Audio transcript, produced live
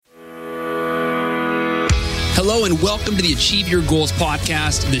Hello and welcome to the Achieve Your Goals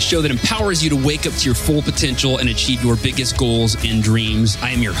podcast, the show that empowers you to wake up to your full potential and achieve your biggest goals and dreams. I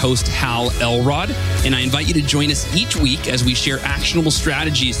am your host, Hal Elrod, and I invite you to join us each week as we share actionable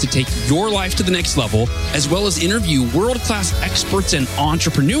strategies to take your life to the next level, as well as interview world-class experts and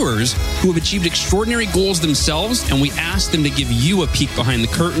entrepreneurs who have achieved extraordinary goals themselves, and we ask them to give you a peek behind the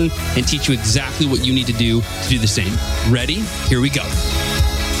curtain and teach you exactly what you need to do the same. Ready? Here we go.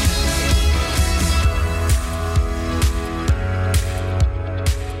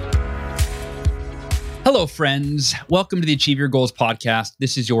 Hello, friends. Welcome to the Achieve Your Goals podcast.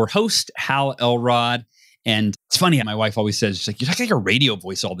 This is your host, Hal Elrod. And it's funny, my wife always says, she's like, you talk like a radio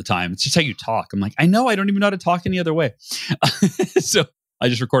voice all the time. It's just how you talk. I'm like, I know, I don't even know how to talk any other way. So I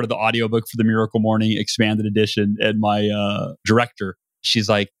just recorded the audiobook for the Miracle Morning Expanded Edition. And my director, she's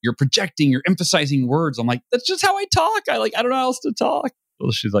like, you're projecting, you're emphasizing words. I'm like, that's just how I talk. I don't know how else to talk.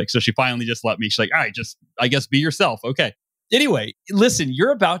 Well, she's like, so she finally just let me. She's like, all right, just, I guess, be yourself. Okay. Anyway, listen,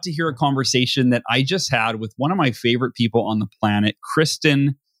 you're about to hear a conversation that I just had with one of my favorite people on the planet,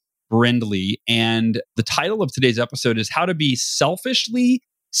 Kristin Brindley. And the title of today's episode is How to Be Selfishly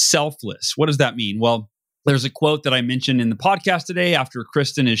Selfless. What does that mean? Well, there's a quote that I mentioned in the podcast today after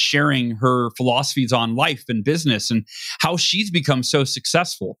Kristin is sharing her philosophies on life and business and how she's become so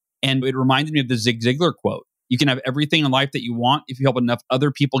successful. And it reminded me of the Zig Ziglar quote. You can have everything in life that you want if you help enough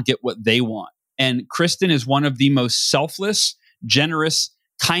other people get what they want. And Kristin is one of the most selfless, generous,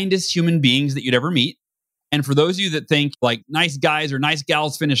 kindest human beings that you'd ever meet. And for those of you that think like nice guys or nice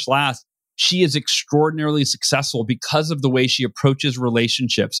gals finish last, she is extraordinarily successful because of the way she approaches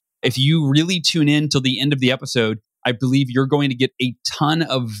relationships. If you really tune in till the end of the episode, I believe you're going to get a ton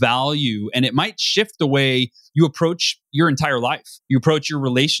of value, and it might shift the way you approach your entire life. You approach your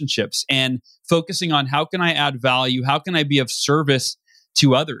relationships and focusing on how can I add value? How can I be of service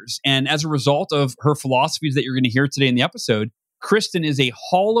to others? And as a result of her philosophies that you're going to hear today in the episode, Kristin is a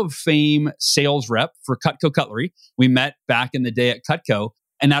Hall of Fame sales rep for Cutco Cutlery. We met back in the day at Cutco,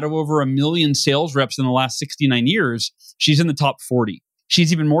 and out of over 1 million sales reps in the last 69 years, she's in the top 40.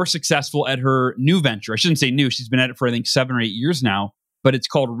 She's even more successful at her new venture. I shouldn't say new. She's been at it for, I think, 7 or 8 years now, but it's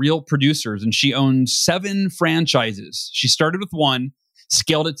called Real Producers, and she owns 7 franchises. She started with 1,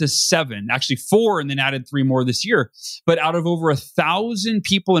 scaled it to 7, actually 4, and then added 3 more this year. But out of over 1,000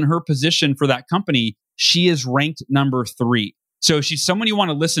 people in her position for that company, she is ranked number 3. So she's someone you want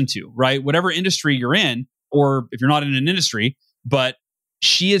to listen to, right? Whatever industry you're in, or if you're not in an industry, but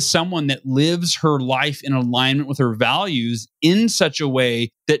she is someone that lives her life in alignment with her values in such a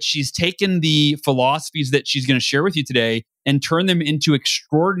way that she's taken the philosophies that she's going to share with you today and turned them into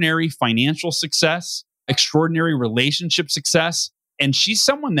extraordinary financial success, extraordinary relationship success. And she's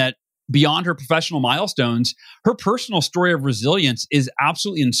someone that, beyond her professional milestones, her personal story of resilience is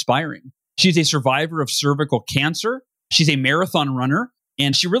absolutely inspiring. She's a survivor of cervical cancer. She's a marathon runner.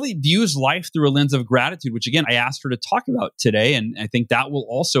 And she really views life through a lens of gratitude, which, again, I asked her to talk about today. And I think that will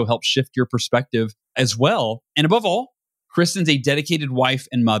also help shift your perspective as well. And above all, Kristin's a dedicated wife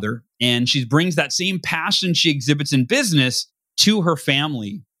and mother. And she brings that same passion she exhibits in business to her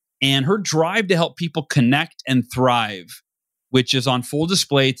family. And her drive to help people connect and thrive, which is on full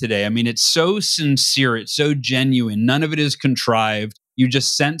display today. I mean, it's so sincere. It's so genuine. None of it is contrived. You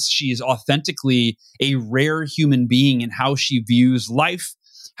just sense she's authentically a rare human being in how she views life,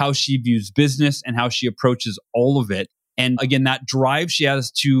 how she views business, and how she approaches all of it. And again, that drive she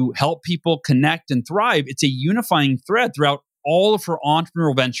has to help people connect and thrive, it's a unifying thread throughout all of her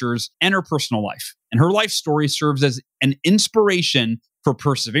entrepreneurial ventures and her personal life. And her life story serves as an inspiration for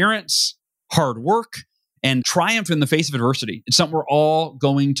perseverance, hard work, and triumph in the face of adversity. It's something we're all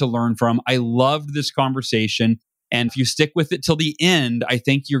going to learn from. I loved this conversation. And if you stick with it till the end, I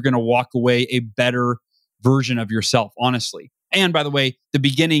think you're going to walk away a better version of yourself, honestly. And by the way, the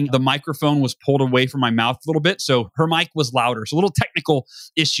beginning, the microphone was pulled away from my mouth a little bit. So her mic was louder. So a little technical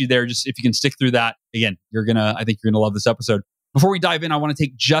issue there. Just if you can stick through that, again, I think you're going to love this episode. Before we dive in, I want to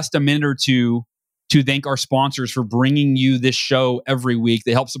take just a minute or two to thank our sponsors for bringing you this show every week.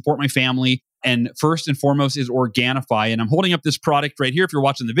 They help support my family. And first and foremost is Organifi. And I'm holding up this product right here if you're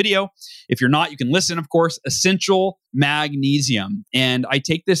watching the video. If you're not, you can listen, of course. Essential Magnesium. And I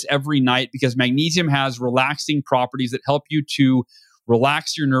take this every night because magnesium has relaxing properties that help you to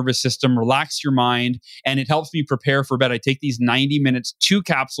relax your nervous system, relax your mind, and it helps me prepare for bed. I take these 90 minutes, 2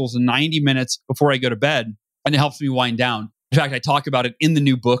 capsules in 90 minutes before I go to bed, and it helps me wind down. In fact, I talk about it in the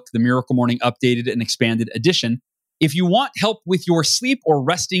new book, The Miracle Morning Updated and Expanded Edition. If you want help with your sleep or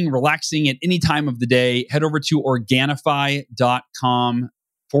resting, relaxing at any time of the day, head over to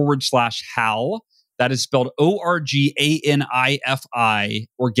Organifi.com/Hal. That is spelled Organifi,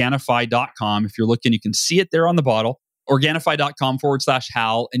 Organifi.com. If you're looking, you can see it there on the bottle.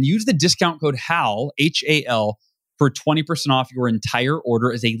 Organifi.com/Hal, and use the discount code HAL, HAL, for 20% off your entire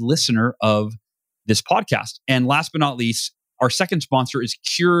order as a listener of this podcast. And last but not least, our second sponsor is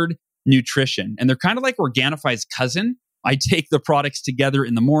Cured Nutrition. And they're kind of like Organifi's cousin. I take the products together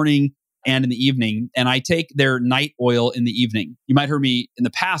in the morning and in the evening, and I take their night oil in the evening. You might hear me in the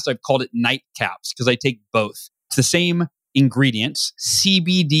past, I've called it night caps because I take both. It's the same ingredients,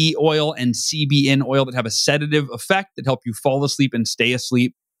 CBD oil and CBN oil, that have a sedative effect that help you fall asleep and stay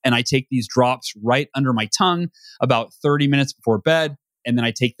asleep. And I take these drops right under my tongue about 30 minutes before bed. And then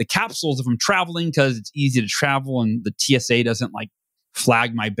I take the capsules if I'm traveling because it's easy to travel and the TSA doesn't like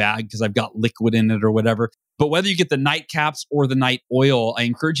flag my bag because I've got liquid in it or whatever. But whether you get the night caps or the night oil, I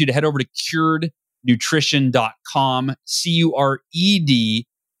encourage you to head over to curednutrition.com, CURED,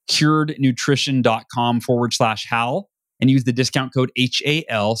 curednutrition.com/Hal, and use the discount code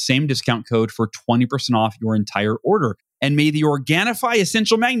HAL, same discount code, for 20% off your entire order. And may the Organifi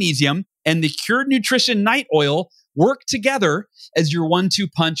Essential Magnesium and the Cured Nutrition Night Oil work together as your 1-2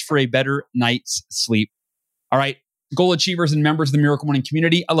 punch for a better night's sleep. All right, goal achievers and members of the Miracle Morning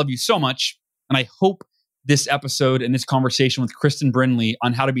community, I love you so much. And I hope this episode and this conversation with Kristin Brindley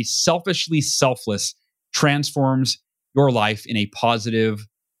on how to be selfishly selfless transforms your life in a positive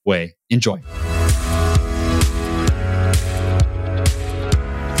way. Enjoy.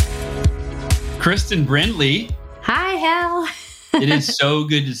 Kristin Brindley. Hi, Hal. It is so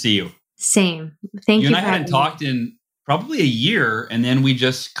good to see you. Same. Thank you. You and I hadn't talked in probably a year, and then we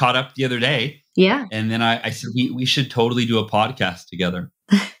just caught up the other day. Yeah. And then I said we should totally do a podcast together.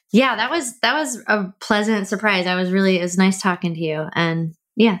 Yeah, that was a pleasant surprise. It was nice talking to you. And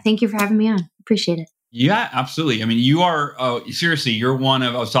yeah, thank you for having me on. Appreciate it. Yeah, absolutely. I mean, you are, seriously, you're one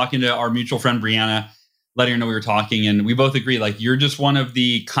of, I was talking to our mutual friend, Brianna, letting her know we were talking, and we both agree, like, you're just one of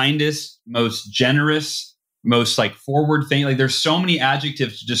the kindest, most generous, most like forward thing. Like, there's so many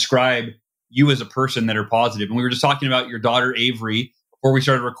adjectives to describe you as a person that are positive. And we were just talking about your daughter, Avery, before we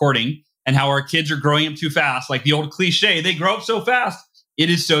started recording, and how our kids are growing up too fast. Like the old cliche, they grow up so fast. It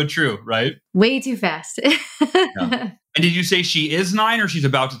is so true, right? Way too fast. Yeah. And did you say she is 9 or she's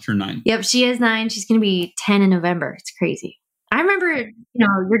about to turn 9? Yep, she is 9. She's going to be 10 in November. It's crazy. I remember,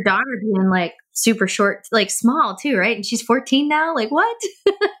 your daughter being like super short, like small too, right? And she's 14 now. Like, what?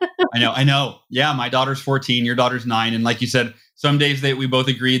 I know. Yeah, my daughter's 14. Your daughter's 9. And like you said, some days we both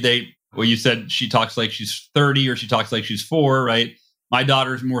agreed you said she talks like she's 30 or she talks like she's 4, right? My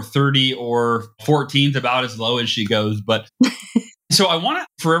daughter's more 30 or 14's about as low as she goes. But so I want to,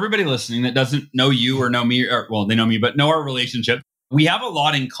 for everybody listening that doesn't know you or know me, they know me, but know our relationship, we have a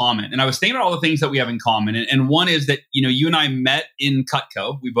lot in common. And I was thinking about all the things that we have in common. And one is that, you and I met in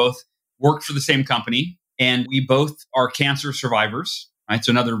Cutco. We both worked for the same company and we both are cancer survivors, right?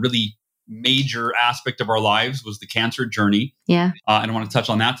 So another really major aspect of our lives was the cancer journey. Yeah. And I want to touch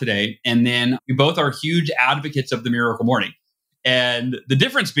on that today. And then we both are huge advocates of the Miracle Morning. And the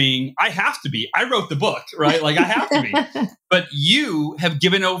difference being, I have to be. I wrote the book, right? Like I have to be. But you have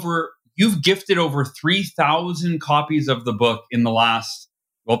you've gifted over 3,000 copies of the book in the last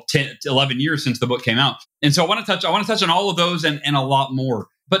 10 to 11 years since the book came out. And so I want to touch on all of those and a lot more.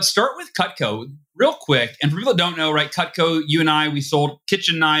 But start with Cutco real quick. And for people that don't know, right, Cutco, you and I, we sold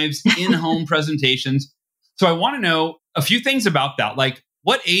kitchen knives, in-home presentations. So I want to know a few things about that. Like,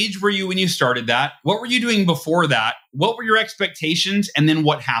 what age were you when you started that? What were you doing before that? What were your expectations? And then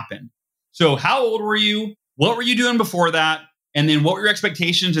what happened? So how old were you? What were you doing before that? And then what were your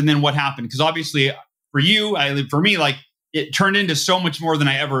expectations? And then what happened? Because obviously for me, like it turned into so much more than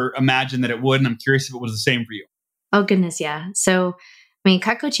I ever imagined that it would. And I'm curious if it was the same for you. Oh, goodness. Yeah. So,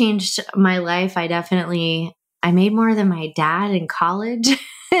 Cutco changed my life. I made more than my dad in college.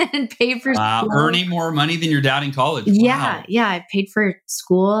 And paid for school. Earning more money than your dad in college. Yeah. Wow. Yeah. I paid for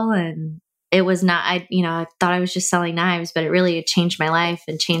school and it was not, I thought I was just selling knives, but it changed my life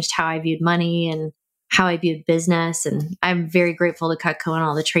and changed how I viewed money and how I viewed business. And I'm very grateful to Cutco and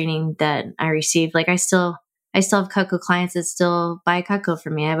all the training that I received. Like I still have Cutco clients that still buy Cutco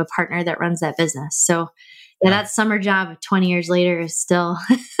from me. I have a partner that runs that business. So that summer job 20 years later is still,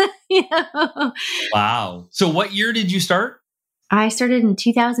 Wow. So what year did you start? I started in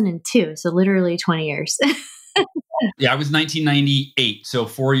 2002, so literally 20 years. Yeah, I was 1998, so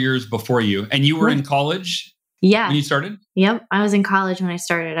 4 years before you. And you were in college when you started? Yep, I was in college when I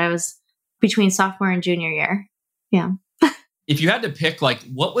started. I was between sophomore and junior year. Yeah. If you had to pick, like,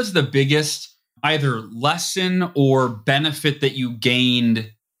 what was the biggest either lesson or benefit that you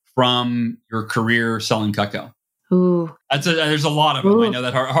gained from your career selling Cutco? Ooh. There's a lot of them. Ooh. I know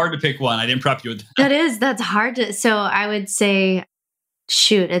that hard to pick one. I didn't prep you with that. That's hard to, so I would say,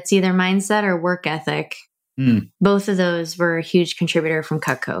 shoot, it's either mindset or work ethic. Both of those were a huge contributor from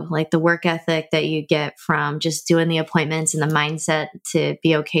Cutco. Like the work ethic that you get from just doing the appointments and the mindset to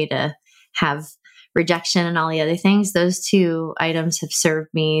be okay to have rejection and all the other things. Those two items have served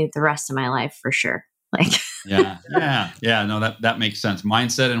me the rest of my life for sure. Like, yeah. No, that makes sense.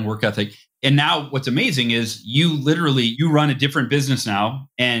 Mindset and work ethic. And now what's amazing is you run a different business now,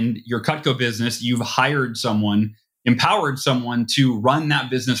 and your Cutco business, you've hired someone, empowered someone to run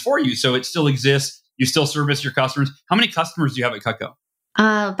that business for you. So it still exists. You still service your customers. How many customers do you have at Cutco?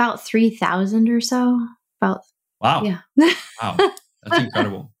 About 3,000 or so. Wow. Yeah. Wow. That's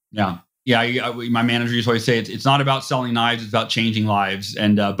incredible. Yeah. Yeah. My manager used to always say it's not about selling knives, it's about changing lives.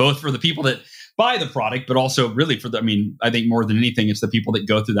 And both for the people that buy the product, but also really I think more than anything, it's the people that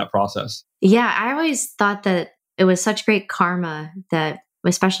go through that process. Yeah. I always thought that it was such great karma that,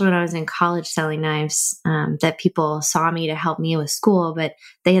 especially when I was in college selling knives, that people saw me to help me with school, but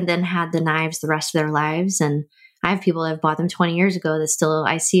they had then had the knives the rest of their lives. And I have people that have bought them 20 years ago that still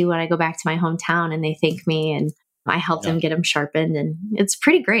I see when I go back to my hometown and they thank me, and I helped them get them sharpened, and it's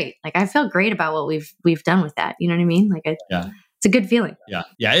pretty great. Like I feel great about what we've done with that. You know what I mean? Like it's a good feeling.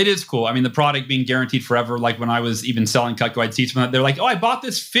 Yeah, it is cool. I mean, the product being guaranteed forever. Like when I was even selling Cutco, I'd see someone, they're like, "Oh, I bought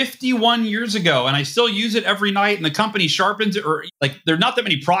this 51 years ago and I still use it every night, and the company sharpens it." Or like, there's not that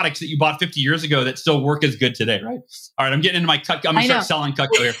many products that you bought 50 years ago that still work as good today, right? All right, I'm getting into my Cutco. I'm going to start selling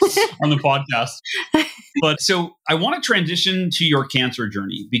Cutco here on the podcast. But so I want to transition to your cancer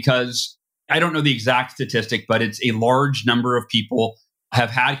journey, because I don't know the exact statistic, but it's a large number of people have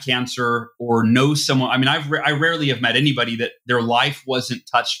had cancer or know someone. I mean, I rarely have met anybody that their life wasn't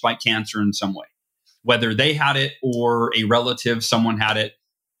touched by cancer in some way, whether they had it or a relative, someone had it.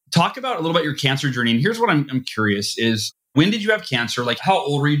 Talk about a little bit your cancer journey. And here's what I'm curious is, when did you have cancer? Like, how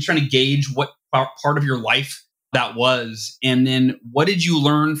old were you? Trying to gauge what part of your life that was. And then what did you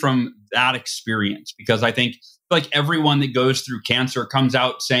learn from that experience? Because I think like everyone that goes through cancer comes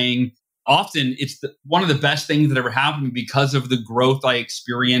out saying, often it's one of the best things that ever happened to me because of the growth I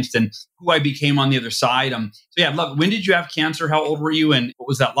experienced and who I became on the other side. So yeah, I'd love, when did you have cancer? How old were you? And what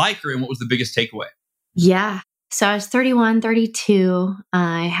was that like? And what was the biggest takeaway? Yeah. So I was 31, 32.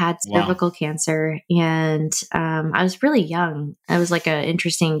 I had cervical cancer, and I was really young. It was like an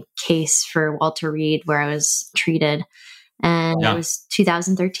interesting case for Walter Reed where I was treated. And it was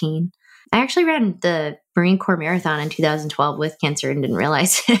 2013. I actually ran the Marine Corps Marathon in 2012 with cancer and didn't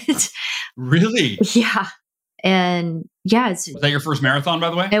realize it. Really? Yeah. And was that your first marathon, by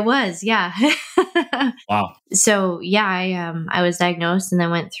the way? It was, yeah. Wow. So yeah, I was diagnosed and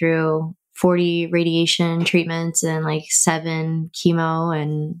then went through 40 radiation treatments and like 7 chemo,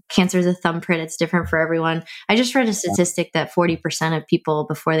 and cancer is a thumbprint. It's different for everyone. I just read a statistic that 40% of people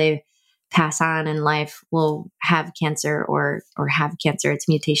before they pass on in life will have cancer or have cancer. It's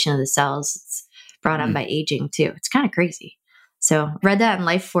mutation of the cells. It's brought on by aging too. It's kind of crazy. So read that in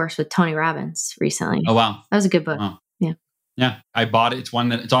Life Force with Tony Robbins recently. Oh, wow. That was a good book. Wow. Yeah. Yeah. I bought it. It's one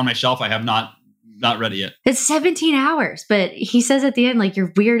that it's on my shelf. I have not read it yet. It's 17 hours, but he says at the end, like,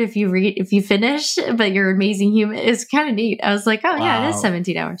 you're weird if you finish, but you're an amazing human. It's kind of neat. I was like, oh yeah, it is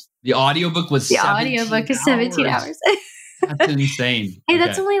 17 hours. The audiobook was 17 hours. That's insane. Hey,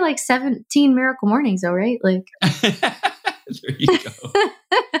 that's only like 17 miracle mornings though, right? Like, there you go.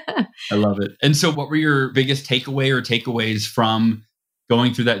 I love it. And so what were your biggest takeaway or takeaways from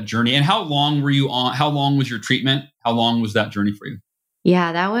going through that journey? And how long were you on? How long was your treatment? How long was that journey for you?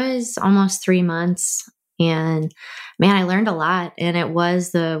 Yeah, that was almost 3 months. And man, I learned a lot. And it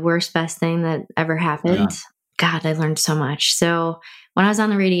was the worst, best thing that ever happened. Yeah. God, I learned so much. So when I was on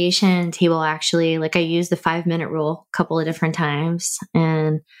the radiation table, actually, like I used the 5-minute rule a couple of different times.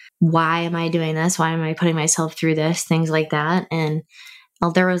 And why am I doing this? Why am I putting myself through this? Things like that. And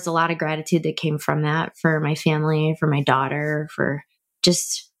there was a lot of gratitude that came from that for my family, for my daughter, for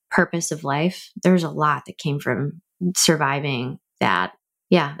just purpose of life. There's a lot that came from surviving that.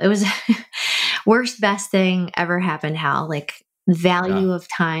 Yeah, it was worst, best thing ever happened, Hal. Like value of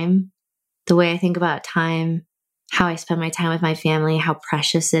time, the way I think about time, how I spend my time with my family, how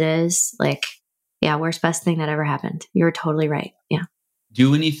precious it is. Like, yeah, worst, best thing that ever happened. You're totally right. Yeah.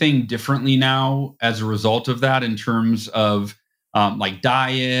 Do anything differently now as a result of that in terms of like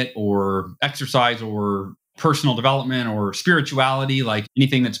diet or exercise or personal development or spirituality, like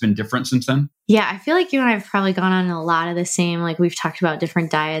anything that's been different since then? Yeah, I feel like you and I have probably gone on a lot of the same, like we've talked about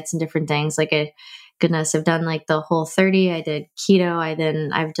different diets and different things. Like, goodness, I've done like the Whole30. I did keto.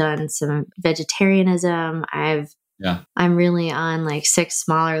 I've done some vegetarianism. I've Yeah. I'm really on like 6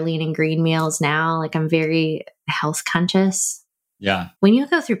 smaller lean and green meals now. Like I'm very health conscious. Yeah. When you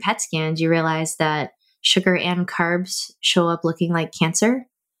go through PET scans, you realize that sugar and carbs show up looking like cancer.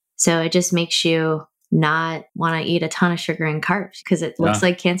 So it just makes you not want to eat a ton of sugar and carbs because it looks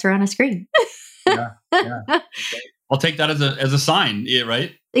like cancer on a screen. Yeah. Yeah. I'll take that as a sign,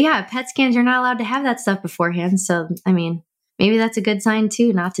 right? Yeah, PET scans, you're not allowed to have that stuff beforehand. So, I mean, maybe that's a good sign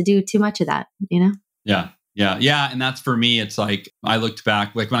too, not to do too much of that, you know? Yeah. Yeah. Yeah. And that's for me, it's like, I looked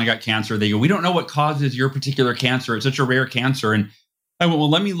back, like when I got cancer, they go, we don't know what causes your particular cancer. It's such a rare cancer. And I went, well,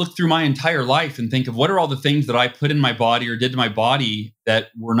 let me look through my entire life and think of what are all the things that I put in my body or did to my body that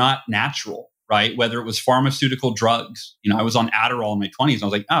were not natural, right? Whether it was pharmaceutical drugs. I was on Adderall in my 20s. And I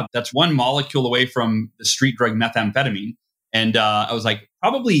was like, oh, that's one molecule away from the street drug methamphetamine. And I was like,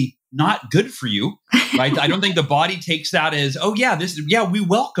 probably not good for you, right? I don't think the body takes that as, oh yeah, we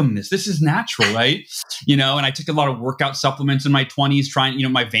welcome this. This is natural, right? And I took a lot of workout supplements in my 20s, trying,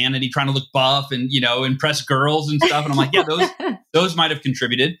 my vanity, trying to look buff and, impress girls and stuff. And I'm like, yeah, those might have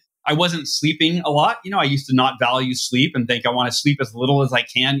contributed. I wasn't sleeping a lot. I used to not value sleep and think I want to sleep as little as I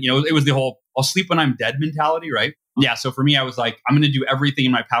can. It was the whole, I'll sleep when I'm dead mentality, right? Yeah. So for me, I was like, I'm going to do everything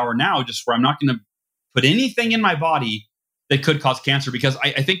in my power now, just where I'm not going to put anything in my body that could cause cancer, because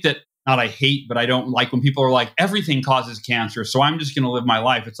I think that, not I hate, but I don't like when people are like, everything causes cancer, so I'm just going to live my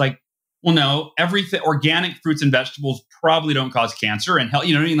life. It's like, well, no, everything, organic fruits and vegetables probably don't cause cancer, and hell,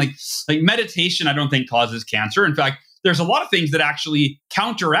 you know what I mean? Like meditation, I don't think causes cancer. In fact, there's a lot of things that actually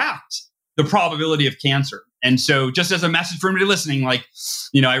counteract the probability of cancer. And so just as a message for anybody listening, like,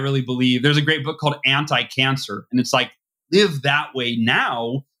 I really believe there's a great book called Anti-Cancer, and it's like, live that way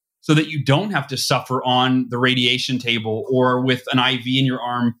now, so that you don't have to suffer on the radiation table or with an IV in your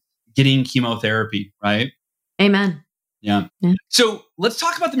arm getting chemotherapy, right? Amen. Yeah. So let's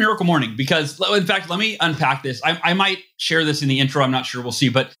talk about the Miracle Morning, because in fact, let me unpack this. I might share this in the intro. I'm not sure. We'll see.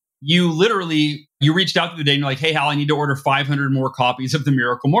 But you reached out to the day and you're like, hey, Hal, I need to order 500 more copies of the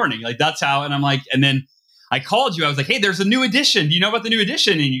Miracle Morning. Like that's how, and I'm like, and then I called you. I was like, hey, there's a new edition. Do you know about the new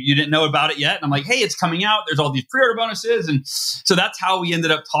edition? And you didn't know about it yet. And I'm like, hey, it's coming out. There's all these pre-order bonuses. And so that's how we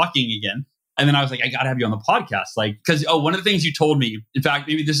ended up talking again. And then I was like, I got to have you on the podcast. Like, because, one of the things you told me, in fact,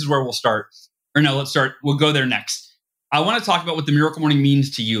 maybe this is where we'll start. Or no, let's start. We'll go there next. I want to talk about what the Miracle Morning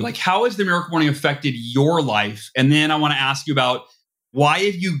means to you. Like, how has the Miracle Morning affected your life? And then I want to ask you about why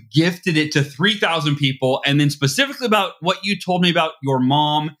have you gifted it to 3,000 people? And then specifically about what you told me about your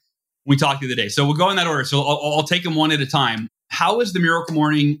mom we talked the other day. So we'll go in that order. So I'll take them one at a time. How has the Miracle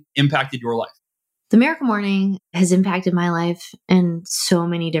Morning impacted your life? The Miracle Morning has impacted my life in so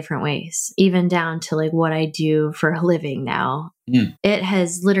many different ways, even down to like what I do for a living now. It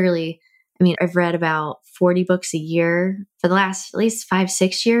has literally, I've read about 40 books a year for the last at least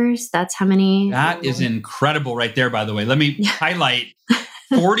 5-6 years. That's how many. That is incredible right there, by the way. Let me highlight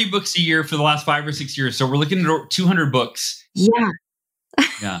 40 books a year for the last 5 or 6 years. So we're looking at 200 books. Yeah.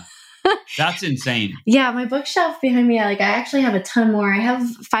 Yeah. That's insane. Yeah, my bookshelf behind me, I actually have a ton more. I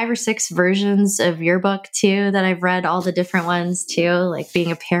have 5 or 6 versions of your book too that I've read, all the different ones too, like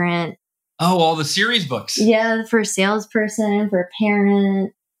being a parent. Oh, all the series books. Yeah, for a salesperson, for a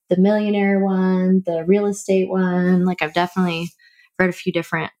parent, the millionaire one, the real estate one. Like I've definitely read a few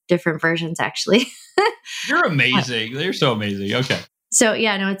different versions actually. You're amazing. You're so amazing. Okay. So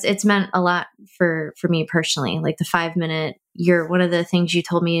yeah, no, it's meant a lot for me personally. Like the 5-minute, one of the things you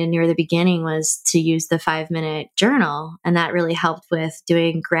told me near the beginning was to use the 5-minute journal. And that really helped with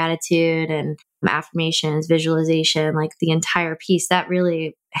doing gratitude and affirmations, visualization, like the entire piece. That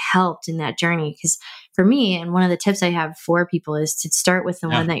really helped in that journey. Because for me, and one of the tips I have for people is to start with the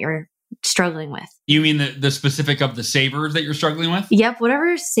one that you're struggling with. You mean the specific of the savers that you're struggling with? Yep.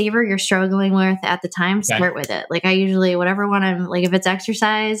 Whatever saver you're struggling with at the time, start with it. Like I usually, whatever one I'm like, if it's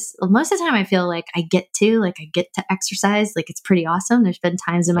exercise, most of the time I feel like I get to exercise. Like it's pretty awesome. There's been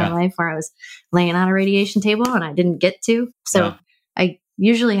times in my life where I was laying on a radiation table and I didn't get to. So I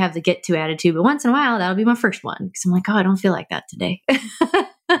usually have the get to attitude, but once in a while, that'll be my first one. Cause I'm like, oh, I don't feel like that today.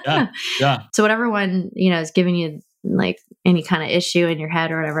 Yeah. So whatever one, is giving you like any kind of issue in your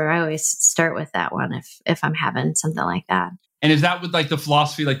head or whatever, I always start with that one if I'm having something like that. And is that with like the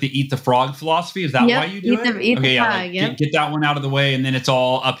philosophy, like the eat the frog philosophy? Is that why you do it? Eat the frog, get that one out of the way, and then it's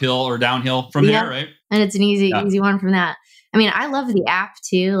all uphill or downhill from there, right? And it's an easy one from that. I love the app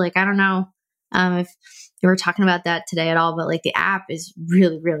too. Like I don't know if we were talking about that today at all, but like the app is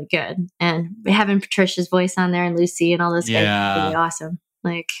really, really good. And having Patricia's voice on there and Lucy and all those guys is really awesome.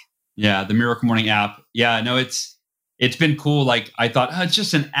 The Miracle Morning app. Yeah, no, it's been cool. Like I thought, it's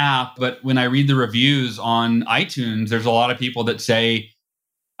just an app. But when I read the reviews on iTunes, there's a lot of people that say,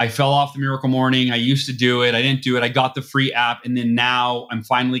 I fell off the Miracle Morning. I used to do it. I didn't do it. I got the free app. And then now I'm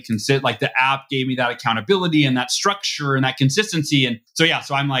finally like the app gave me that accountability and that structure and that consistency. And so,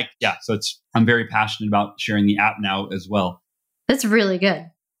 so I'm like, I'm very passionate about sharing the app now as well. That's really good.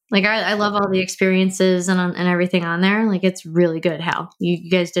 Like I love all the experiences and everything on there. Like it's really good, Hal. You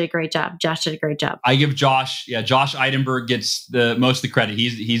guys did a great job. Josh did a great job. I give Josh Eidenberg gets the most of the credit.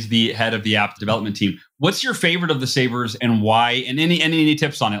 He's the head of the app development team. What's your favorite of the Sabers and why? And any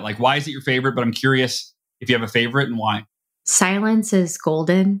tips on it? Like why is it your favorite? But I'm curious if you have a favorite and why. Silence is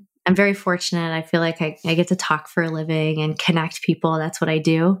golden. I'm very fortunate. I feel like I get to talk for a living and connect people. That's what I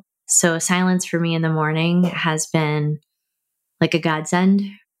do. So silence for me in the morning has been like a godsend.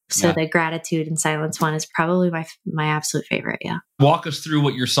 So the gratitude and silence one is probably my absolute favorite. Yeah. Walk us through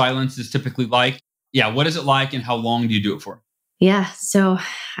what your silence is typically like. Yeah. What is it like and how long do you do it for? Yeah. So,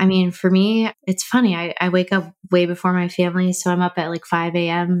 I mean, for me, it's funny. I wake up way before my family. So I'm up at like 5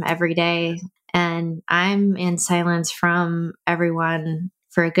 a.m. every day and I'm in silence from everyone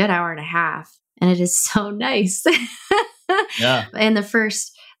for a good hour and a half. And it is so nice. Yeah. And the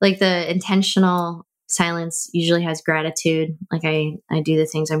first, like the intentional silence usually has gratitude. Like I do the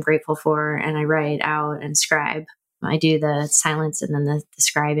things I'm grateful for and I write out and scribe. I do the silence and then the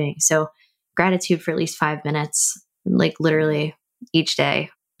scribing. So gratitude for at least 5 minutes, like literally each day.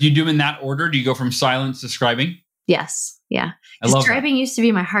 Do you do them in that order? Do you go from silence to scribing? Yes. Yeah. Scribing used to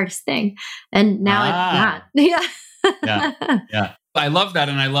be my hardest thing. And now it's not. Yeah. Yeah. I love that.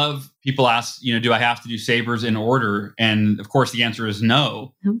 And I love people ask, do I have to do Sabers in order? And of course the answer is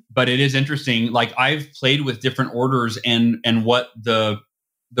no, but it is interesting. Like I've played with different orders and what the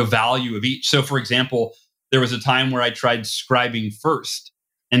value of each. So for example, there was a time where I tried scribing first.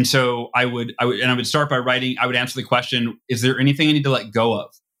 And so I would start by writing, I would answer the question, is there anything I need to let go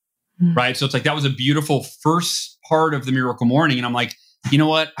of? Right. So it's like, that was a beautiful first part of the Miracle Morning. And I'm like, you know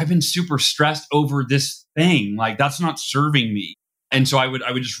what? I've been super stressed over this thing. Like that's not serving me. And so I would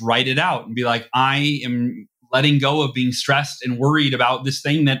just write it out and be like, I am letting go of being stressed and worried about this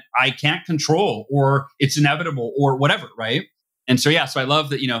thing that I can't control or it's inevitable or whatever. Right. And so, so I love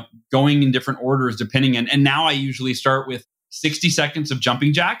that, going in different orders depending. And now I usually start with 60 seconds of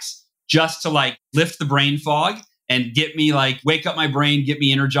jumping jacks just to like lift the brain fog and get me like, wake up my brain, get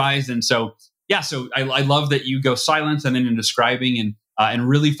me energized. And so, so I love that you go silence and then into scribing and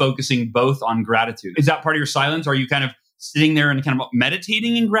really focusing both on gratitude. Is that part of your silence? Or are you kind of sitting there and kind of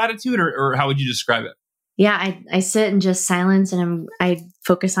meditating in gratitude or how would you describe it? Yeah, I sit in just silence and I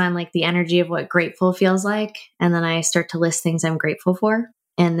focus on like the energy of what grateful feels like. And then I start to list things I'm grateful for.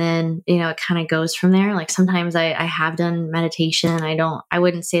 And then, it kind of goes from there. Like sometimes I have done meditation. I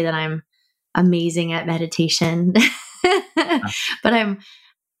wouldn't say that I'm amazing at meditation, but I'm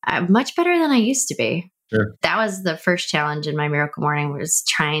much better than I used to be. Sure. That was the first challenge in my Miracle Morning was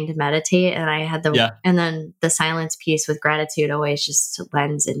trying to meditate. And I had and then the silence piece with gratitude always just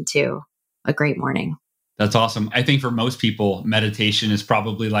lends into a great morning. That's awesome. I think for most people, meditation is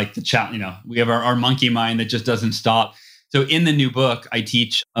probably like the challenge. We have our monkey mind that just doesn't stop. So in the new book, I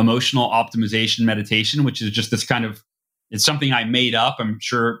teach emotional optimization meditation, which is just this kind of, it's something I made up. I'm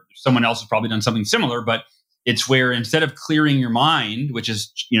sure someone else has probably done something similar, but it's where instead of clearing your mind, which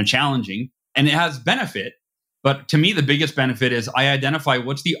is, challenging, and it has benefit. But to me, the biggest benefit is I identify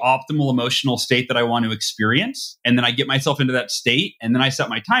what's the optimal emotional state that I want to experience. And then I get myself into that state. And then I set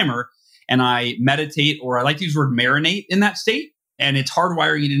my timer and I meditate, or I like to use the word marinate in that state. And it's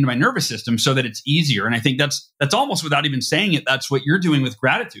hardwiring it into my nervous system so that it's easier. And I think that's almost without even saying it, that's what you're doing with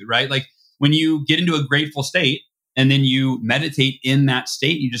gratitude, right? Like when you get into a grateful state and then you meditate in that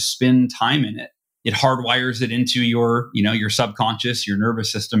state, you just spend time in it. It hardwires it into your, your subconscious, your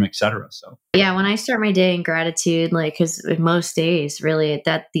nervous system, et cetera. So, yeah, when I start my day in gratitude, like, cause most days really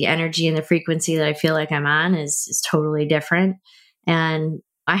that the energy and the frequency that I feel like I'm on is totally different. And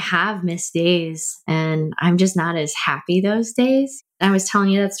I have missed days and I'm just not as happy those days. I was telling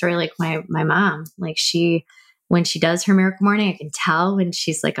you that story, like my mom, like when she does her Miracle Morning, I can tell when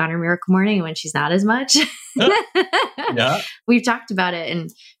she's like on her Miracle Morning and when she's not as much. Yeah. We've talked about it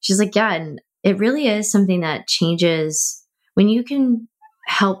and she's like, yeah. And it really is something that changes when you can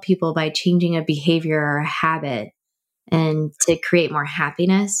help people by changing a behavior or a habit and to create more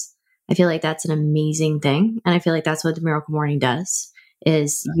happiness. I feel like that's an amazing thing. And I feel like that's what the Miracle Morning does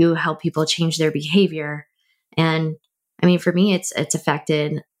is you help people change their behavior. And I mean, for me, it's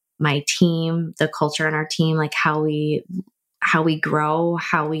affected my team, the culture on our team, like how we grow,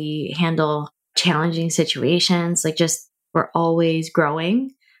 how we handle challenging situations, like just we're always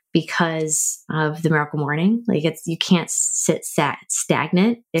growing because of the Miracle Morning. Like you can't sit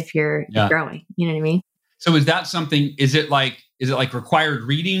stagnant if you're growing. You know what I mean? So is that something, is it is it like required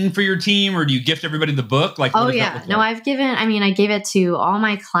reading for your team, or do you gift everybody the book? Like, what Oh does that yeah. look No, like? I gave it to all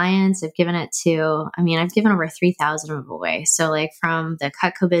my clients. I've given over 3,000 of them away. So like from the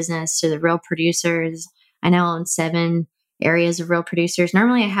Cutco business to the Real Producers, I now own 7 areas of Real Producers.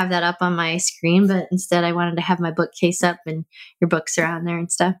 Normally I have that up on my screen, but instead I wanted to have my bookcase up and your books are on there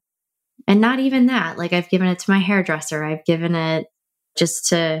and stuff. And not even that, like I've given it to my hairdresser. I've given it just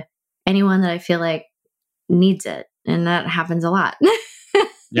to anyone that I feel like needs it. And that happens a lot.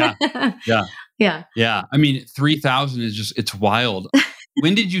 Yeah. Yeah. Yeah. Yeah. I mean, 3,000 is just, it's wild.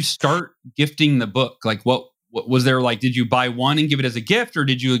 When did you start gifting the book? Like what was there, like, did you buy one and give it as a gift, or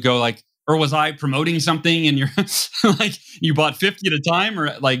did you go like, or was I promoting something and you're like, you bought 50 at a time,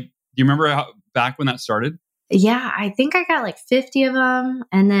 or like, do you remember back when that started? Yeah, I think I got like 50 of them.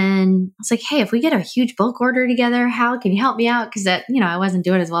 And then it's like, hey, if we get a huge bulk order together, Hal, can you help me out? Because I wasn't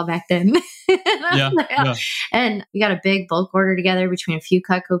doing as well back then. Yeah. Yeah. And we got a big bulk order together between a few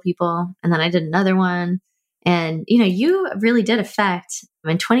Cutco people. And then I did another one. And, you really did affect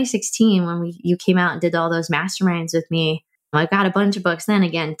in 2016 when you came out and did all those masterminds with me. I got a bunch of books then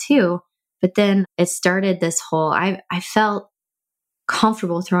again too. But then it started this whole, I felt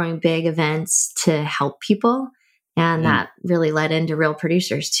comfortable throwing big events to help people. And that really led into Real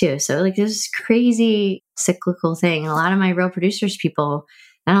Producers too. So like this crazy cyclical thing. A lot of my Real Producers people,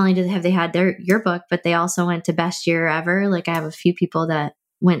 not only have they had your book, but they also went to Best Year Ever. Like I have a few people that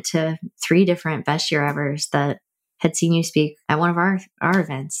went to 3 different Best Year Evers that had seen you speak at one of our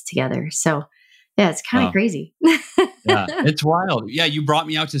events together. So yeah, it's kind of crazy. Yeah, it's wild. Yeah, you brought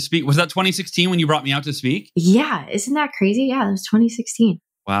me out to speak. Was that 2016 when you brought me out to speak? Yeah, isn't that crazy? Yeah, it was 2016.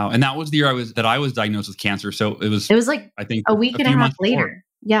 Wow, and that was the year I was diagnosed with cancer. So it was like I think a week and a half later. Before.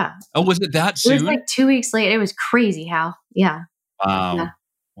 Yeah. Oh, was it that soon? It was like 2 weeks later. It was crazy, Hal. Yeah. Wow. Yeah.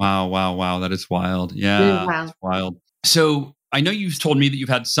 Wow. That is wild. Yeah, it's wild. So I know you've told me that you've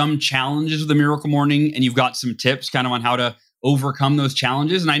had some challenges with the Miracle Morning, and you've got some tips kind of on how to overcome those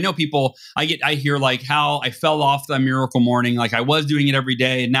challenges. And I know people, I hear like how I fell off the Miracle Morning, like I was doing it every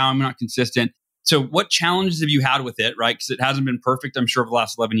day and now I'm not consistent. So what challenges have you had with it, right? Because it hasn't been perfect, I'm sure, over the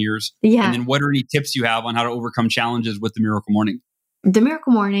last 11 years. Yeah. And then what are any tips you have on how to overcome challenges with the Miracle Morning? The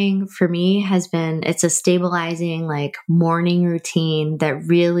Miracle Morning for me it's a stabilizing like morning routine that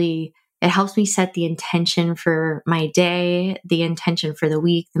really, it helps me set the intention for my day, the intention for the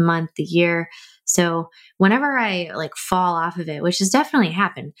week, the month, the year. So whenever I like fall off of it, which has definitely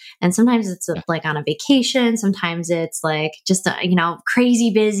happened, and sometimes it's like on a vacation, sometimes it's like just,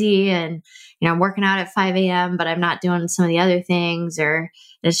 crazy busy and, I'm working out at 5 a.m., but I'm not doing some of the other things, or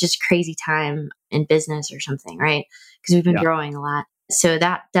it's just crazy time in business or something, right? Because we've been growing a lot. So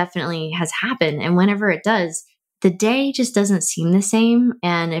that definitely has happened. And whenever it does, the day just doesn't seem the same.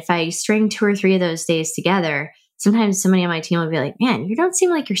 And if I string 2 or 3 of those days together, sometimes somebody on my team will be like, man, you don't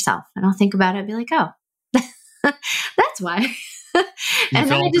seem like yourself. And I'll think about it and be like, oh, that's why. And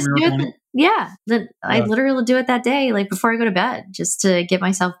then I just do it. Then I literally do it that day, like before I go to bed, just to get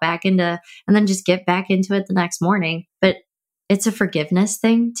myself back into, and then just get back into it the next morning. But it's a forgiveness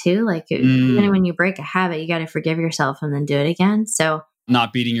thing too. Like even when you break a habit, you got to forgive yourself and then do it again. So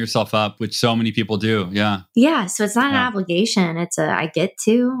not beating yourself up, which so many people do. Yeah. Yeah. So it's not an obligation. It's I get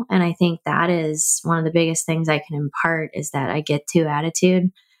to. And I think that is one of the biggest things I can impart is that I get to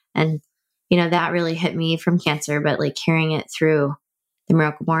attitude. And, that really hit me from cancer, but like carrying it through the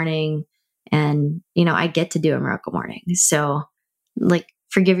Miracle Morning and, I get to do a Miracle Morning. So like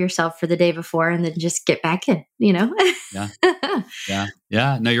forgive yourself for the day before and then just get back in, Yeah.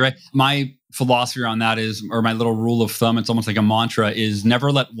 No, you're right. My philosophy on that is, or my little rule of thumb, it's almost like a mantra, is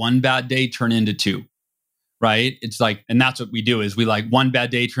never let one bad day turn into 2. Right? It's like, and that's what we do is we like one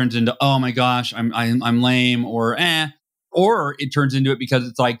bad day turns into, oh my gosh, I'm lame, or it turns into it because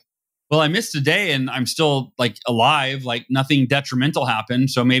it's like, well, I missed a day and I'm still like alive, like nothing detrimental happened.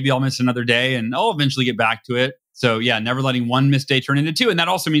 So maybe I'll miss another day and I'll eventually get back to it. So yeah, never letting one missed day turn into 2. And that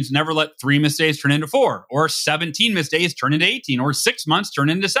also means never let 3 missed days turn into 4, or 17 missed days turn into 18, or 6 months turn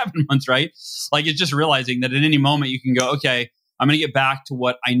into 7 months, right? Like it's just realizing that at any moment you can go, okay, I'm going to get back to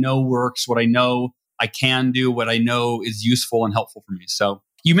what I know works, what I know I can do, what I know is useful and helpful for me. So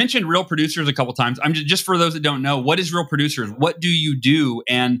you mentioned Real Producers a couple times. I'm just for those that don't know, what is Real Producers? What do you do?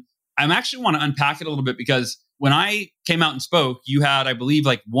 And I actually want to unpack it a little bit because when I came out and spoke, you had, I believe,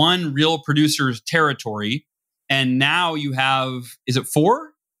 like 1 Real Producers territory. And now you have, is it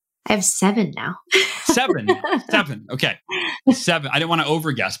 4? I have 7 now. 7. Okay. 7. I didn't want to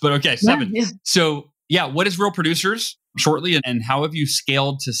overguess, but okay, 7. Yeah. So yeah, what is Real Producers shortly? And how have you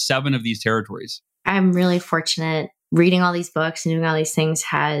scaled to 7 of these territories? I'm really fortunate reading all these books and doing all these things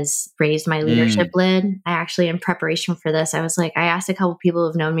has raised my leadership lid. I actually, in preparation for this, I was like, I asked a couple people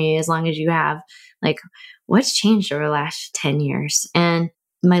who've known me as long as you have, like, what's changed over the last 10 years? And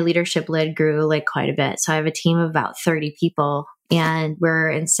my leadership lid grew like quite a bit. So I have a team of about 30 people, and we're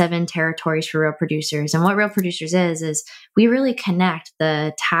in 7 territories for Real Producers. And what Real Producers is we really connect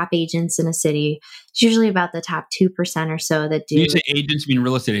the top agents in a city. It's usually about the top 2% or so that do. When you say agents, you mean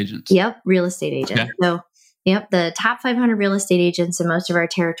real estate agents? Yep, real estate agents. Okay. So, yep, the top 500 real estate agents in most of our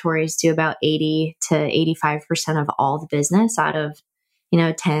territories do about 80 to 85% of all the business out of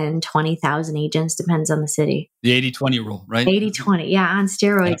 10, 20,000 agents, depends on the city. The 80-20 rule, right? 80-20, yeah, on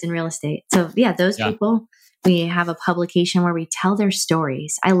steroids in real estate. So yeah, those people, we have a publication where we tell their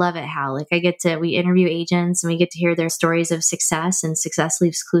stories. I love it, Hal. Like we interview agents and we get to hear their stories of success, and success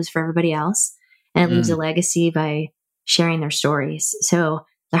leaves clues for everybody else. And it leaves a legacy by sharing their stories. So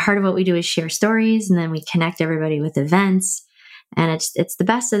the heart of what we do is share stories, and then we connect everybody with events. And it's the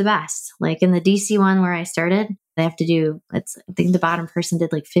best of the best. Like in the DC one where I started, they have to do, I think the bottom person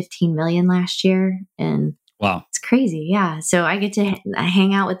did like 15 million last year. And wow, it's crazy. Yeah. So I get to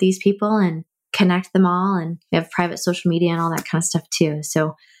hang out with these people and connect them all. And we have private social media and all that kind of stuff too.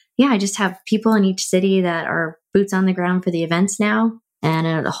 So yeah, I just have people in each city that are boots on the ground for the events now, and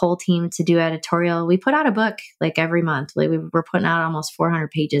a whole team to do editorial. We put out a book like every month. Like we're putting out almost 400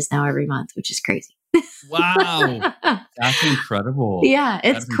 pages now every month, which is crazy. Wow. That's incredible. Yeah,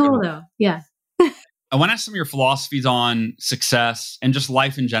 it's cool though. Yeah. I want to ask some of your philosophies on success and just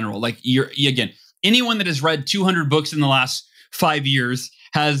life in general. Like again, anyone that has read 200 books in the last 5 years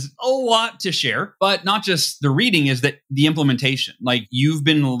has a lot to share, but not just the reading, is that the implementation. Like you've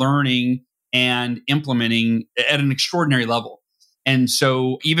been learning and implementing at an extraordinary level. And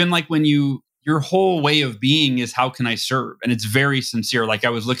so even like when your whole way of being is, how can I serve? And it's very sincere. Like I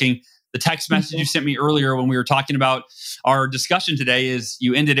was looking, the text message you sent me earlier when we were talking about our discussion today, is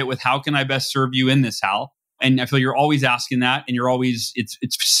you ended it with, how can I best serve you in this, Hal? And I feel you're always asking that, and you're always, it's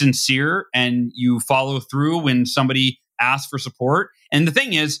sincere, and you follow through when somebody asks for support. And the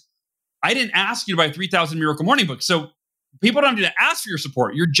thing is, I didn't ask you to buy 3,000 Miracle Morning books. So people don't need to ask for your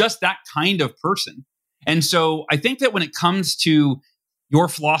support. You're just that kind of person. And so I think that when it comes to your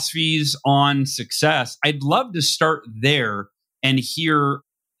philosophies on success, I'd love to start there and hear,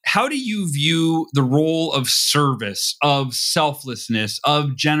 how do you view the role of service, of selflessness,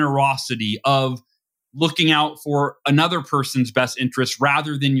 of generosity, of looking out for another person's best interests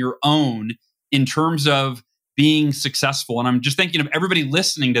rather than your own in terms of being successful? And I'm just thinking of everybody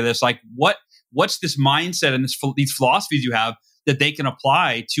listening to this, like what's this mindset and these philosophies you have that they can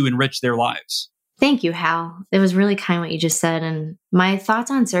apply to enrich their lives? Thank you, Hal. It was really kind what you just said. And my thoughts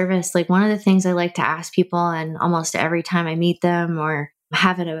on service, like one of the things I like to ask people, and almost every time I meet them or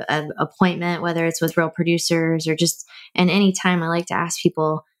have an appointment, whether it's with Real Producers or just, and any time, I like to ask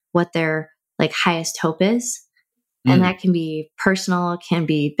people what their like highest hope is. And that can be personal, can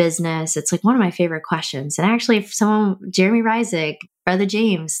be business. It's like one of my favorite questions. And actually, if Jeremy Reisig, Brother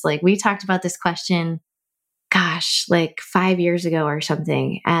James, like we talked about this question, gosh, like 5 years ago or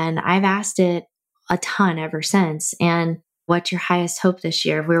something. And I've asked it a ton ever since. And what's your highest hope this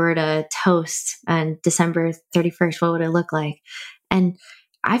year? If we were to toast on December 31st, what would it look like? And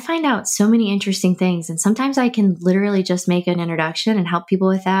I find out so many interesting things. And sometimes I can literally just make an introduction and help people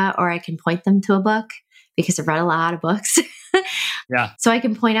with that, or I can point them to a book because I've read a lot of books. Yeah. So I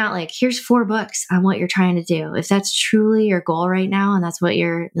can point out, like, here's 4 books on what you're trying to do. If that's truly your goal right now, and that's what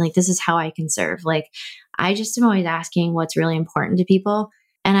you're like, this is how I can serve. Like, I just am always asking what's really important to people.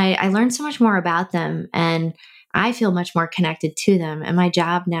 And I learned so much more about them, and I feel much more connected to them. And my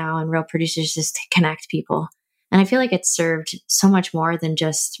job now in Real Producers is to connect people. And I feel like it's served so much more than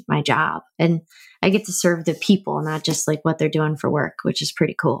just my job. And I get to serve the people, not just like what they're doing for work, which is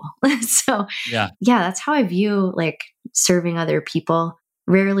pretty cool. So yeah, that's how I view like serving other people.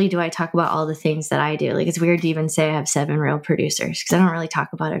 Rarely do I talk about all the things that I do. Like, it's weird to even say I have 7 Real Producers because I don't really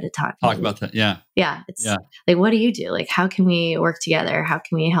talk about it a ton. Talk about that. Yeah. Yeah. It's like, what do you do? Like, how can we work together? How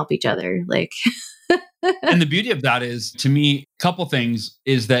can we help each other? Like, and the beauty of that is, to me, a couple things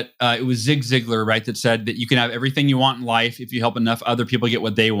is that it was Zig Ziglar, right, that said that you can have everything you want in life if you help enough other people get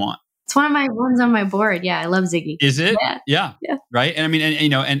what they want. It's one of my ones on my board. Yeah, I love Ziggy. Is it? Yeah. Right. And I mean,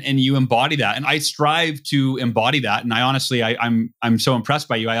 and you embody that, and I strive to embody that. And I honestly, I'm so impressed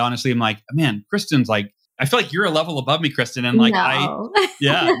by you. I honestly am like, man, Kristin's like, I feel like you're a level above me, Kristin. And like, no.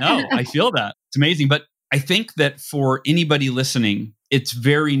 I feel that. It's amazing. But I think that for anybody listening, it's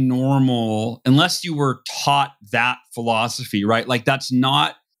very normal, unless you were taught that philosophy, right? Like, that's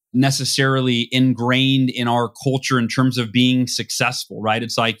not necessarily ingrained in our culture in terms of being successful, right?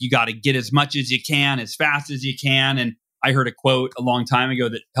 It's like you got to get as much as you can, as fast as you can. And I heard a quote a long time ago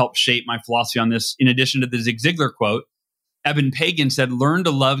that helped shape my philosophy on this. In addition to the Zig Ziglar quote, Eben Pagan said, learn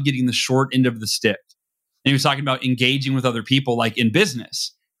to love getting the short end of the stick. And he was talking about engaging with other people, like in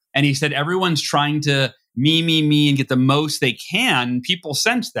business. And he said, everyone's trying to me, and get the most they can. People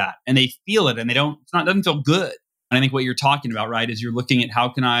sense that and they feel it and it doesn't feel good. And I think what you're talking about, right, is you're looking at how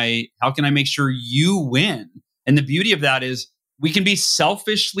can I make sure you win? And the beauty of that is we can be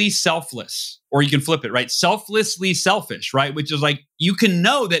selfishly selfless, or you can flip it, right? Selflessly selfish, right? Which is like, you can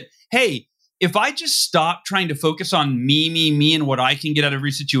know that, hey, if I just stop trying to focus on me, and what I can get out of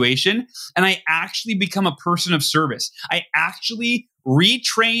every situation, and I actually become a person of service, I actually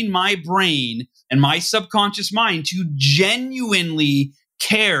retrain my brain and my subconscious mind to genuinely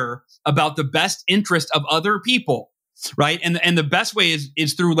care about the best interest of other people, right? And the best way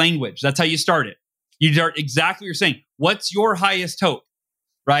is through language. That's how you start it. You start exactly what you're saying. What's your highest hope,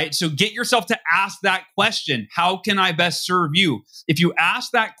 right? So get yourself to ask that question. How can I best serve you? If you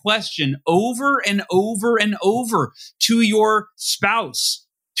ask that question over and over and over to your spouse,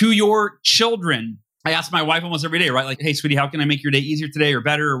 to your children. I ask my wife almost every day, right? Like, hey, sweetie, how can I make your day easier today or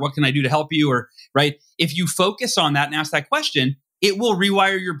better? Or what can I do to help you? Or, right? If you focus on that and ask that question, it will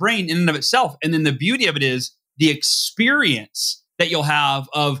rewire your brain in and of itself. And then the beauty of it is the experience that you'll have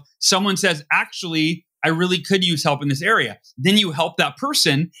of someone says, actually, I really could use help in this area. Then you help that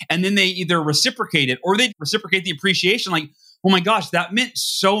person and then they either reciprocate it or they reciprocate the appreciation. Like, oh my gosh, that meant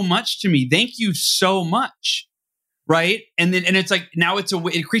so much to me. Thank you so much. Right. And it's like, now it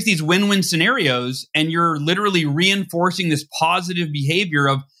creates these win-win scenarios and you're literally reinforcing this positive behavior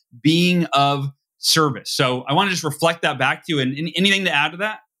of being of service. So I want to just reflect that back to you. And anything to add to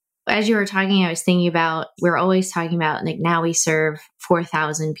that? As you were talking, I was thinking about, we're always talking about, like, now we serve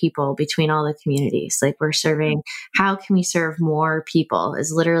 4,000 people between all the communities. Like, we're serving, how can we serve more people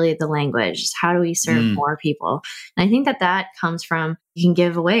is literally the language. How do we serve more people? And I think that comes from, you can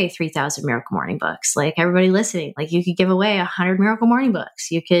give away 3,000 Miracle Morning books. Like, everybody listening, like, you could give away 100 Miracle Morning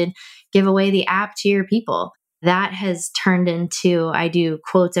books. You could give away the app to your people. That has turned into, I do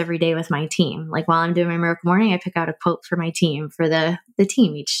quotes every day with my team. Like, while I'm doing my Miracle Morning, I pick out a quote for my team, for the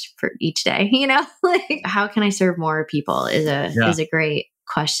team each day, like, how can I serve more people is a great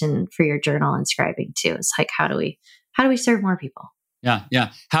question for your journal and scribing too. It's like, how do we serve more people? Yeah.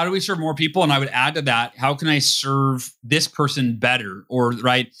 How do we serve more people? And I would add to that, how can I serve this person better? Or,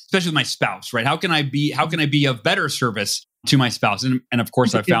 right, especially with my spouse, right? How can I be of better service to my spouse? And of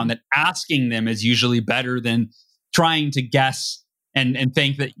course, I found that asking them is usually better than trying to guess and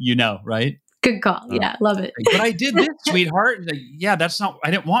think that right? Good call. Yeah, love it. But I did this, sweetheart. Like, yeah, I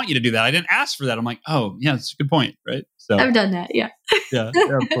didn't want you to do that. I didn't ask for that. I'm like, oh, yeah, that's a good point, right? So I've done that. Yeah. yeah,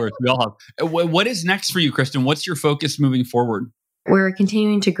 of course. We all have. What is next for you, Kristin? What's your focus moving forward? We're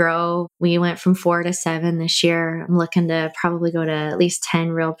continuing to grow. We went from 4 to 7 this year. I'm looking to probably go to at least 10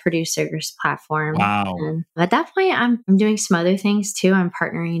 real producers platform. Wow. And at that point, I'm doing some other things too. I'm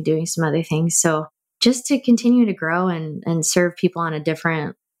partnering and doing some other things. So just to continue to grow and serve people on a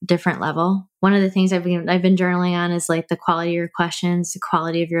different level. One of the things I've been journaling on is like the quality of your questions, the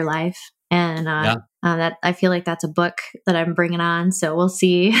quality of your life. And that I feel like that's a book that I'm bringing on. So we'll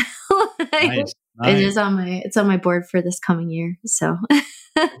see. Nice. It's on my board for this coming year. So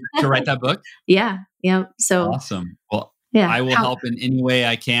to write that book? Yeah. So awesome. Well, yeah, I will help in any way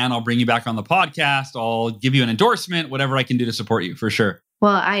I can. I'll bring you back on the podcast. I'll give you an endorsement, whatever I can do to support you, for sure.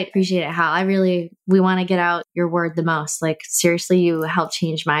 Well, I appreciate it, Hal. We want to get out your word the most. Like, seriously, you helped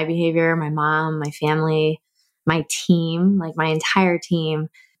change my behavior, my mom, my family, my team, like my entire team.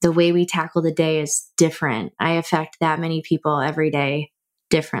 The way we tackle the day is different. I affect that many people every day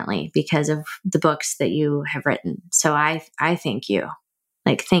differently because of the books that you have written. So I thank you.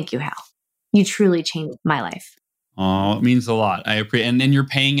 Like, thank you, Hal. You truly changed my life. Oh, it means a lot. I appreciate, and then you're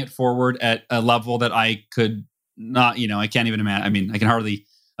paying it forward at a level that I could not, I can't even imagine. I mean, I can hardly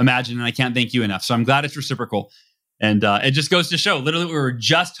imagine, and I can't thank you enough. So I'm glad it's reciprocal. And it just goes to show, literally what we were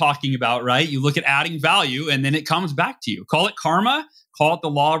just talking about, right? You look at adding value and then it comes back to you. Call it karma, call it the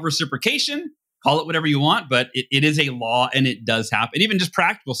law of reciprocation, call it whatever you want, but it is a law and it does happen. Even just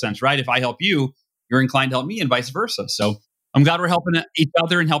practical sense, right? If I help you, you're inclined to help me and vice versa. So I'm glad we're helping each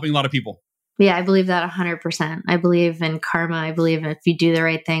other and helping a lot of people. Yeah, I believe that 100%. I believe in karma. I believe if you do the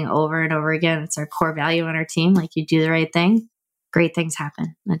right thing over and over again, it's our core value on our team. Like, you do the right thing, great things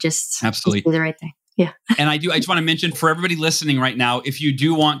happen. Absolutely do the right thing. Yeah. And I just want to mention for everybody listening right now, if you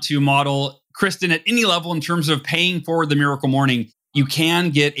do want to model Kristin at any level in terms of paying forward the Miracle Morning, you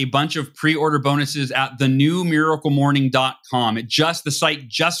can get a bunch of pre-order bonuses at thenewmiraclemorning.com. The site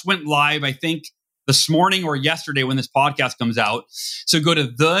just went live, I think, this morning or yesterday when this podcast comes out. So go to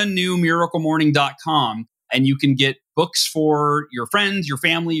thenewmiraclemorning.com and you can get books for your friends, your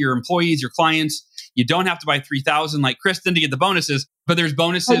family, your employees, your clients. You don't have to buy 3,000 like Kristin to get the bonuses, but there's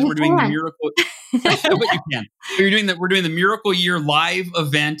bonuses. We're doing the miracle, but you can. We're doing the Miracle Year live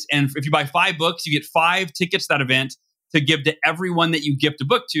event. And if you buy 5 books, you get 5 tickets to that event to give to everyone that you gift a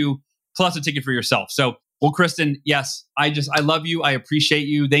book to, plus a ticket for yourself. So, well, Kristin, yes, I love you. I appreciate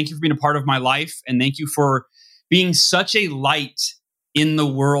you. Thank you for being a part of my life. And thank you for being such a light in the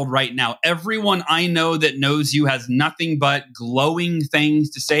world right now. Everyone I know that knows you has nothing but glowing things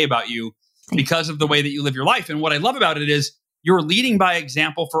to say about you because of the way that you live your life. And what I love about it is you're leading by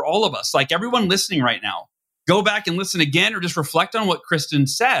example for all of us. Like everyone listening right now, go back and listen again or just reflect on what Kristin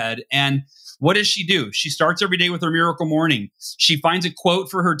said. And what does she do? She starts every day with her miracle morning. She finds a quote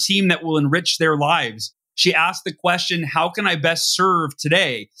for her team that will enrich their lives. She asks the question, how can I best serve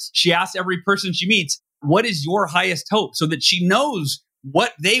today? She asks every person she meets, what is your highest hope? So that she knows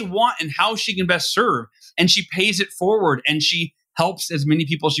what they want and how she can best serve. And she pays it forward and she helps as many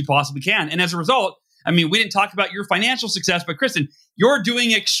people as she possibly can. And as a result, I mean, we didn't talk about your financial success, but Kristin, you're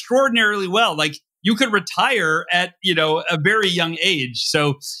doing extraordinarily well. Like you could retire at, a very young age.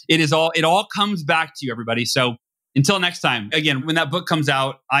 So it all comes back to you, everybody. So until next time, again, when that book comes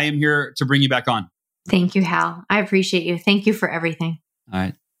out, I am here to bring you back on. Thank you, Hal. I appreciate you. Thank you for everything. All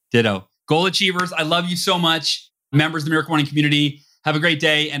right. Ditto. Goal achievers, I love you so much. Members of the Miracle Morning community, have a great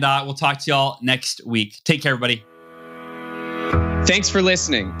day. And we'll talk to y'all next week. Take care, everybody. Thanks for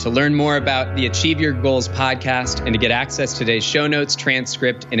listening. To learn more about the Achieve Your Goals podcast and to get access to today's show notes,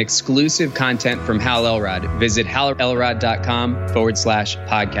 transcript, and exclusive content from Hal Elrod, visit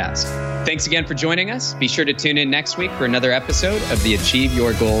halelrod.com/podcast. Thanks again for joining us. Be sure to tune in next week for another episode of the Achieve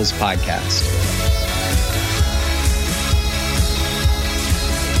Your Goals podcast.